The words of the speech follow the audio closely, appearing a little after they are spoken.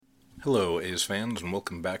Hello, A's fans, and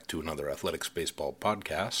welcome back to another Athletics Baseball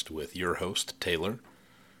podcast with your host, Taylor.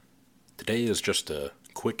 Today is just a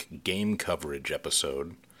quick game coverage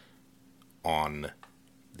episode on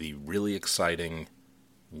the really exciting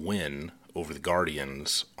win over the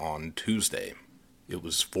Guardians on Tuesday. It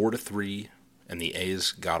was 4-3, and the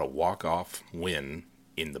A's got a walk-off win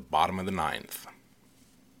in the bottom of the ninth.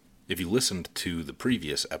 If you listened to the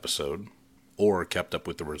previous episode, or kept up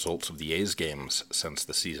with the results of the A's games since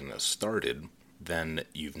the season has started, then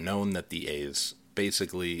you've known that the A's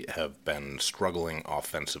basically have been struggling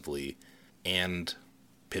offensively and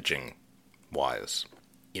pitching-wise.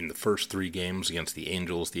 In the first three games against the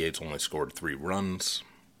Angels, the A's only scored 3 runs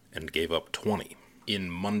and gave up 20.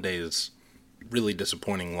 In Monday's really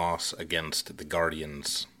disappointing loss against the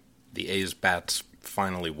Guardians, the A's bats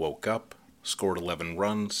finally woke up, scored 11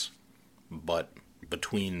 runs, but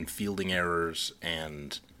between fielding errors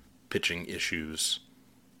and pitching issues,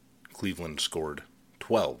 Cleveland scored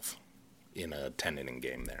 12 in a 10-inning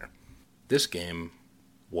game there. This game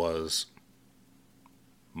was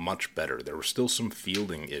much better. There were still some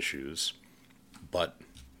fielding issues, but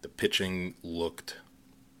the pitching looked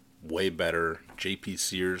way better. J.P.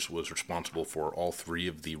 Sears was responsible for all 3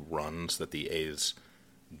 of the runs that the A's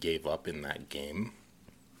gave up in that game,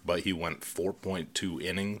 but he went 4.2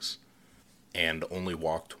 innings and only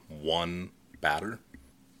walked 1 batter,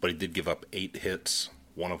 but he did give up 8 hits.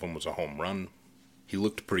 One of them was a home run. He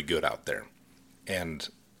looked pretty good out there. And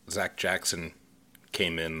Zach Jackson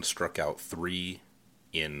came in, struck out 3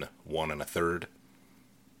 in 1 1/3.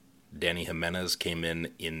 Danny Jimenez came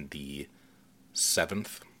in the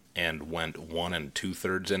 7th and went 1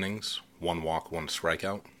 2/3 innings, 1 walk, 1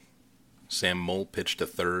 strikeout. Sam Moll pitched a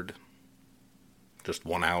third, just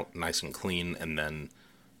 1 out, nice and clean, and then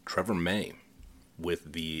Trevor May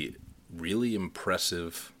with the really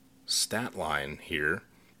impressive stat line here,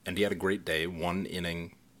 and he had a great day. 1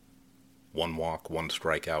 inning, 1 walk, 1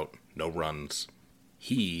 strikeout, no runs.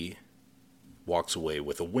 He walks away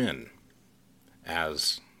with a win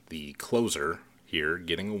as the closer here,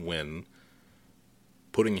 getting a win,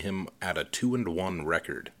 putting him at a 2-1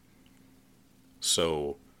 record.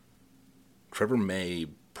 So Trevor May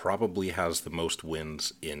probably has the most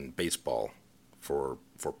wins in baseball for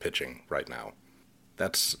pitching right now.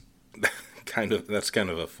 That's kind of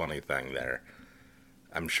a funny thing there.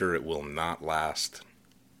 I'm sure it will not last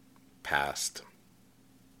past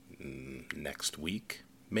next week,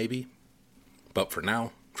 maybe. But for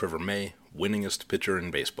now, Trevor May, winningest pitcher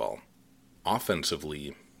in baseball.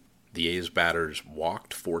 Offensively, the A's batters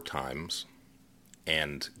walked 4 times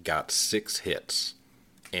and got 6 hits,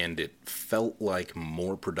 and it felt like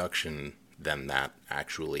more production than that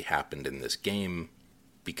actually happened in this game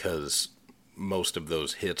because most of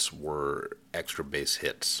those hits were extra base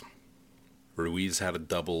hits. Ruiz had a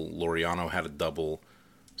double, Laureano had a double,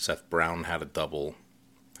 Seth Brown had a double.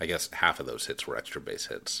 I guess half of those hits were extra base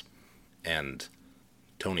hits. And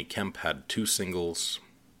Tony Kemp had 2 singles,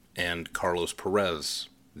 and Carlos Perez,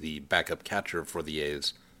 the backup catcher for the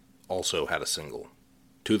A's, also had a single.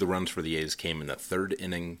 2 of the runs for the A's came in the 3rd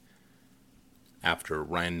inning. After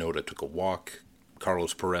Ryan Noda took a walk,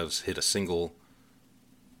 Carlos Perez hit a single,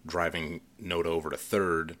 driving Noda over to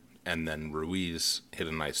 3rd, and then Ruiz hit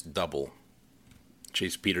a nice double.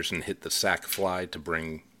 Chase Peterson hit the sac fly to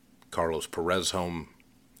bring Carlos Perez home,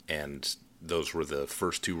 and those were the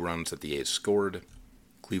first 2 runs that the A's scored.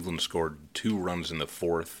 Cleveland scored 2 runs in the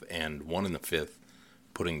 4th and 1 in the 5th,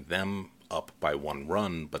 putting them up by 1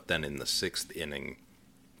 run, but then in the 6th inning,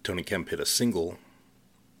 Tony Kemp hit a single,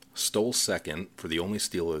 stole second for the only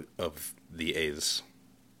steal of the A's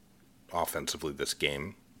offensively this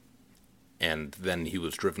game, and then he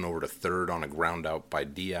was driven over to 3rd on a ground out by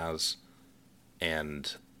Diaz,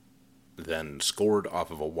 and then scored off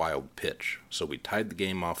of a wild pitch. So we tied the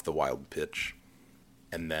game off the wild pitch,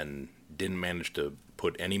 and then didn't manage to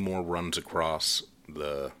put any more runs across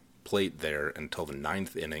the plate there until the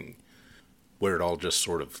 9th inning, where it all just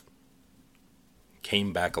sort of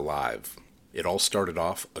came back alive. It all started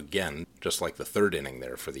off again, just like the 3rd inning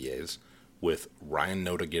there for the A's, with Ryan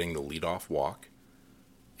Noda getting the leadoff walk,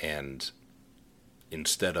 and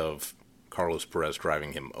instead of Carlos Perez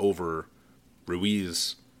driving him over,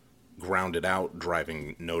 Ruiz grounded out,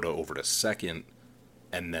 driving Noda over to 2nd,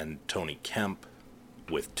 and then Tony Kemp,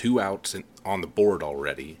 with 2 outs on the board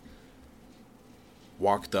already,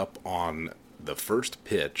 walked up on the first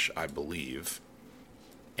pitch, I believe,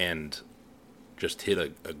 and just hit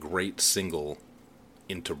a great single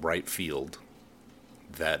into right field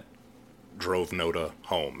that drove Noda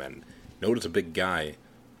home. And Noda's a big guy,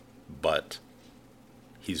 but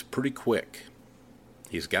he's pretty quick.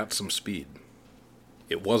 He's got some speed.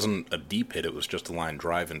 it wasn't a deep hit, it was just a line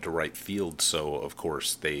drive into right field, so of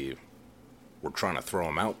course they were trying to throw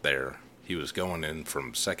him out there. He was going in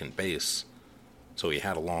from second base, so he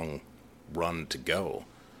had a long run to go.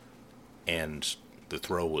 And the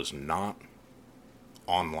throw was not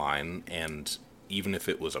on line, and even if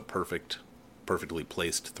it was a perfectly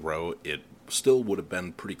placed throw, it still would have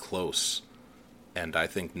been pretty close. And I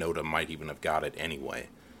think Noda might even have got it anyway,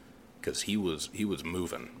 because he was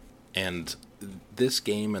moving. And this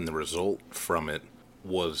game and the result from it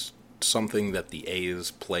was something that the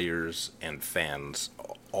A's players and fans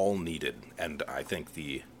all needed, and I think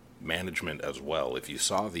the management as well. If you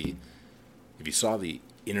saw the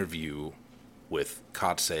interview with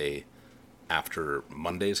Kotsay after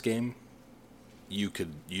Monday's game, you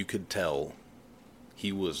could tell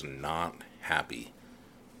he was not happy,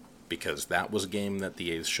 because that was a game that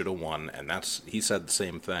the A's should have won, and he said the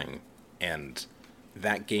same thing. And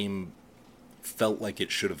that game felt like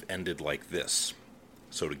it should have ended like this.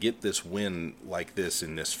 So to get this win like this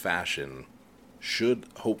in this fashion should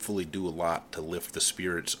hopefully do a lot to lift the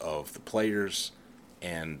spirits of the players,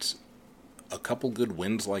 and a couple good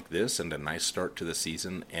wins like this and a nice start to the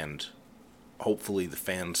season, and hopefully the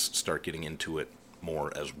fans start getting into it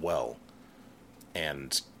more as well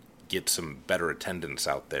and get some better attendance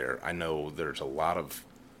out there. I know there's a lot of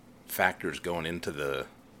factors going into the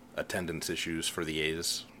attendance issues for the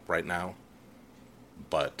A's right now,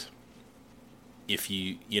 but if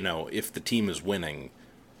if the team is winning,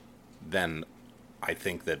 then I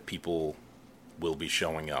think that people will be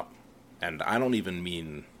showing up. And I don't even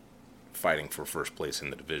mean fighting for first place in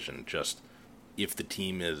the division, just if the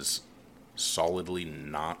team is solidly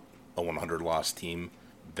not a 100-loss team,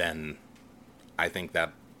 then I think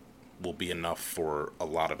that will be enough for a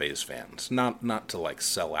lot of A's fans. Not to like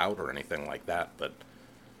sell out or anything like that, but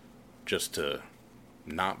just to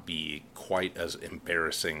not be quite as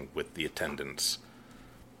embarrassing with the attendance.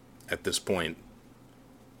 At this point,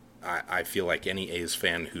 I feel like any A's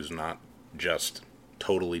fan who's not just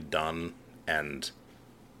totally done and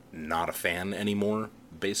not a fan anymore,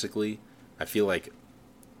 basically, I feel like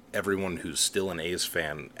everyone who's still an A's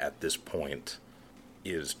fan at this point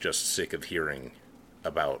is just sick of hearing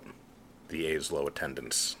about the A's low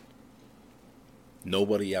attendance.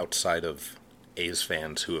 Nobody outside of A's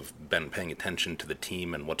fans who have been paying attention to the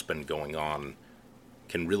team and what's been going on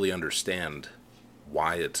can really understand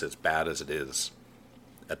why it's as bad as it is,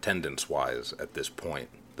 attendance-wise, at this point.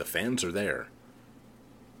 The fans are there.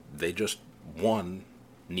 They just, one,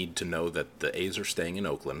 need to know that the A's are staying in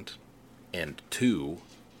Oakland, and two,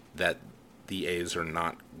 that the A's are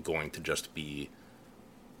not going to just be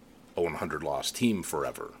a 100-loss team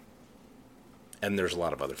forever. And there's a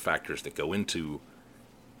lot of other factors that go into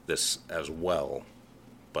this as well,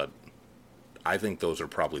 but I think those are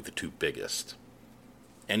probably the two biggest.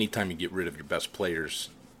 Anytime you get rid of your best players,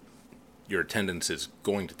 your attendance is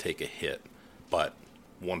going to take a hit, but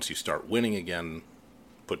once you start winning again,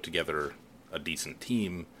 put together a decent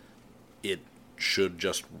team, it should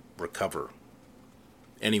just recover.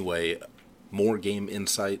 Anyway, more game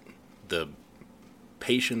insight. The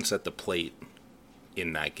patience at the plate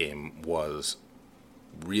in that game was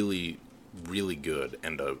really, really good,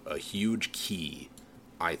 and a huge key,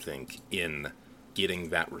 I think, in getting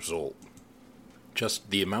that result. Just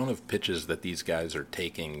the amount of pitches that these guys are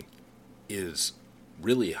taking is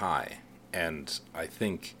really high, and I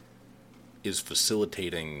think is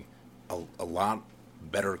facilitating a lot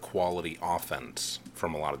better quality offense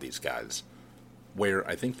from a lot of these guys, where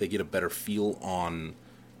I think they get a better feel on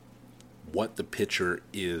what the pitcher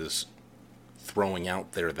is throwing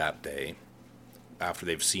out there that day. After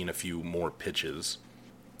they've seen a few more pitches,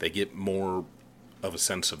 they get more of a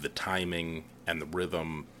sense of the timing and the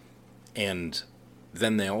rhythm, and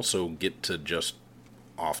then they also get to just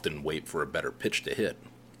often wait for a better pitch to hit.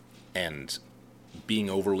 And being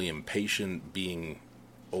overly impatient, being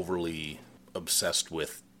overly obsessed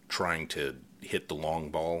with trying to hit the long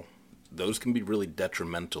ball, those can be really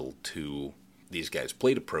detrimental to these guys'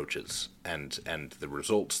 plate approaches and the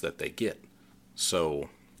results that they get. So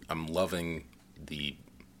I'm loving the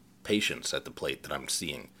patience at the plate that I'm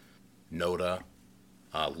seeing. Noda,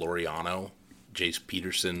 Laureano, Jace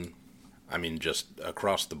Peterson, I mean, just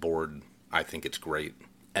across the board, I think it's great.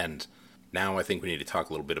 And now I think we need to talk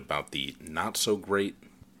a little bit about the not so great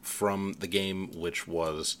from the game, which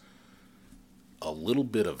was a little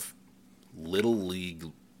bit of little league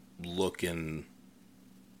looking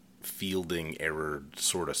fielding error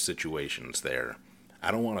sort of situations there. I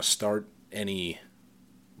don't want to start any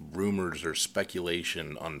rumors or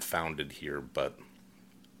speculation unfounded here, but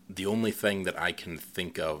the only thing that I can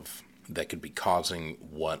think of that could be causing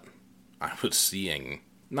what I was seeing,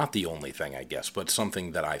 not the only thing, I guess, but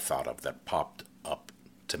something that I thought of that popped up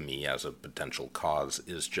to me as a potential cause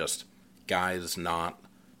is just guys not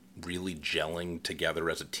really gelling together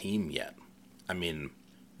as a team yet. I mean,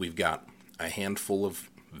 we've got a handful of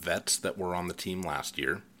vets that were on the team last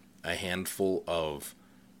year, a handful of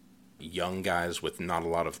young guys with not a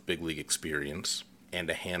lot of big league experience, and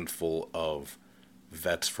a handful of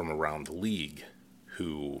vets from around the league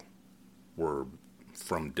who were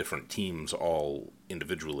from different teams all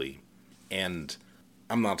individually. And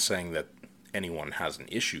I'm not saying that anyone has an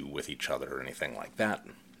issue with each other or anything like that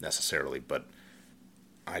necessarily, but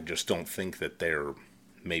I just don't think that they're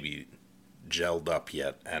maybe gelled up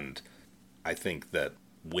yet, and I think that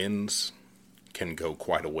wins can go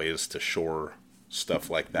quite a ways to shore stuff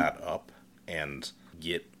like that up and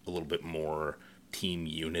get a little bit more team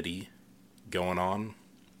unity going on.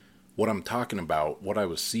 What I'm talking about, what I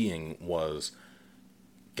was seeing was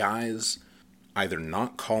guys either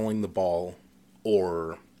not calling the ball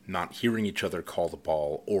or not hearing each other call the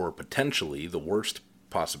ball, or potentially, the worst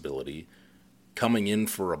possibility, coming in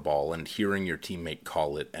for a ball and hearing your teammate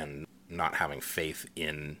call it and not having faith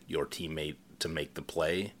in your teammate to make the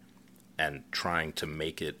play and trying to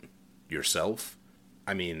make it yourself.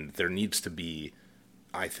 I mean, there needs to be,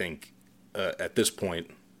 I think, at this point,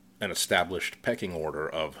 an established pecking order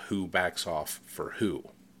of who backs off for who,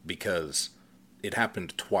 because it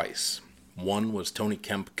happened twice. One was Tony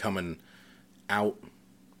Kemp coming out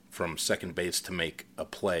from second base to make a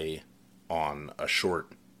play on a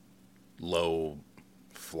short, low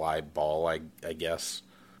fly ball, I guess.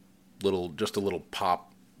 Just a little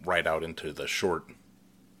pop right out into the short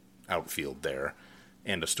outfield there.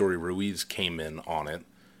 And Astory Ruiz came in on it,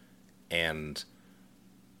 and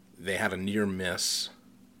they had a near miss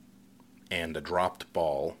and a dropped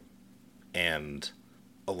ball, and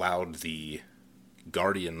allowed the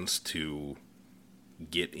Guardians to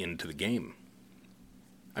get into the game.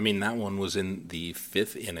 I mean, that one was in the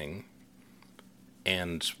 5th inning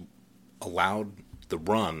and allowed the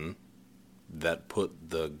run that put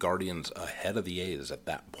the Guardians ahead of the A's at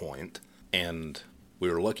that point, and we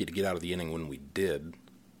were lucky to get out of the inning when we did,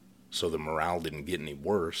 so the morale didn't get any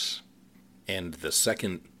worse. And the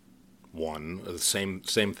second one, the same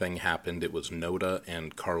thing happened. It was Noda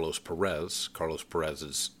and Carlos Perez. Carlos Perez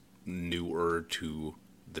is newer to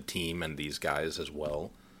the team and these guys as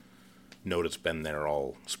well. Noda's been there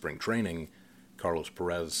all spring training. Carlos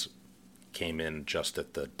Perez came in just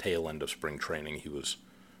at the tail end of spring training. He was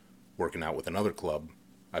working out with another club,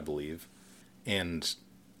 I believe. And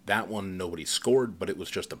that one, nobody scored, but it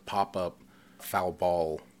was just a pop-up foul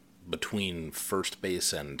ball between first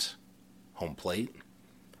base and home plate.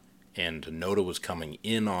 And Noda was coming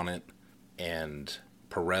in on it, and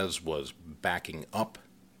Perez was backing up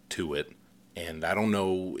to it. And I don't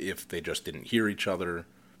know if they just didn't hear each other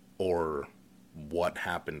or what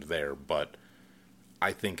happened there, but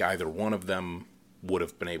I think either one of them would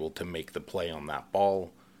have been able to make the play on that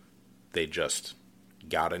ball. They just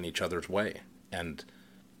got in each other's way. And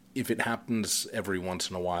if it happens every once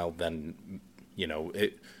in a while, then,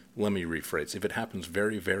 let me rephrase. If it happens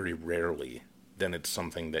very, very rarely, then it's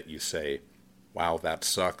something that you say, wow, that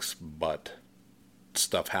sucks, but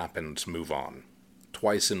stuff happens, move on.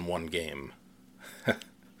 Twice in one game.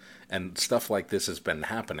 And stuff like this has been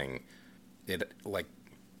happening. Like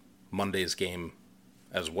Monday's game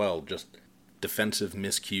as well, just defensive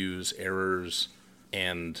miscues, errors,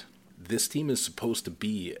 and this team is supposed to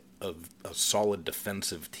be a solid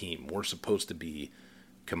defensive team. We're supposed to be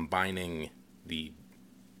combining the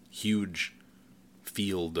huge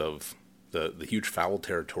field of the huge foul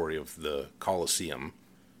territory of the Coliseum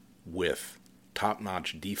with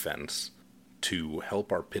top-notch defense to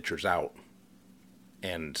help our pitchers out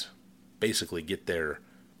and basically get their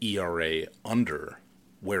ERA under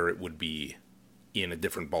where it would be in a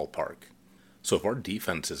different ballpark. So if our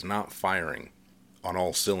defense is not firing on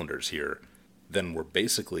all cylinders here, then we're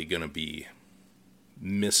basically going to be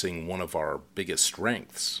missing one of our biggest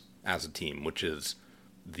strengths as a team, which is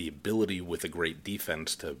the ability with a great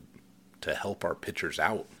defense to help our pitchers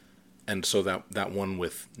out. And so that one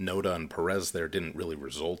with Noda and Perez there didn't really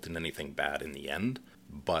result in anything bad in the end,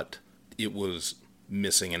 but it was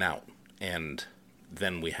missing an out. And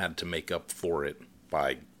then we had to make up for it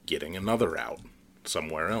by getting another out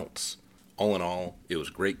somewhere else. All in all, it was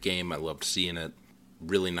a great game. I loved seeing it.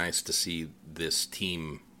 Really nice to see this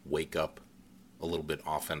team wake up a little bit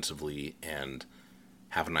offensively and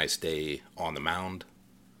have a nice day on the mound,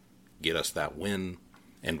 get us that win.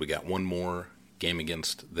 And we got one more game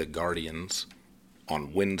against the Guardians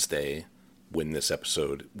on Wednesday when this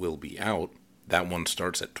episode will be out. That one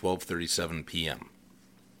starts at 12:37 p.m.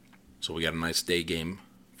 So we got a nice day game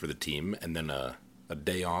for the team, and then a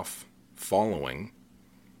day off following.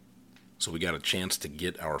 So we got a chance to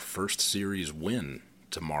get our first series win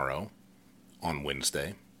tomorrow on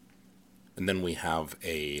Wednesday. And then we have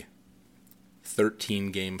a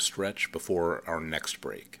 13-game stretch before our next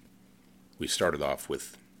break. We started off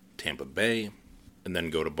with Tampa Bay and then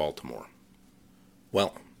go to Baltimore.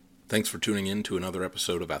 Well, thanks for tuning in to another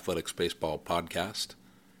episode of Athletics Baseball Podcast.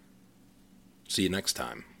 See you next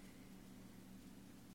time.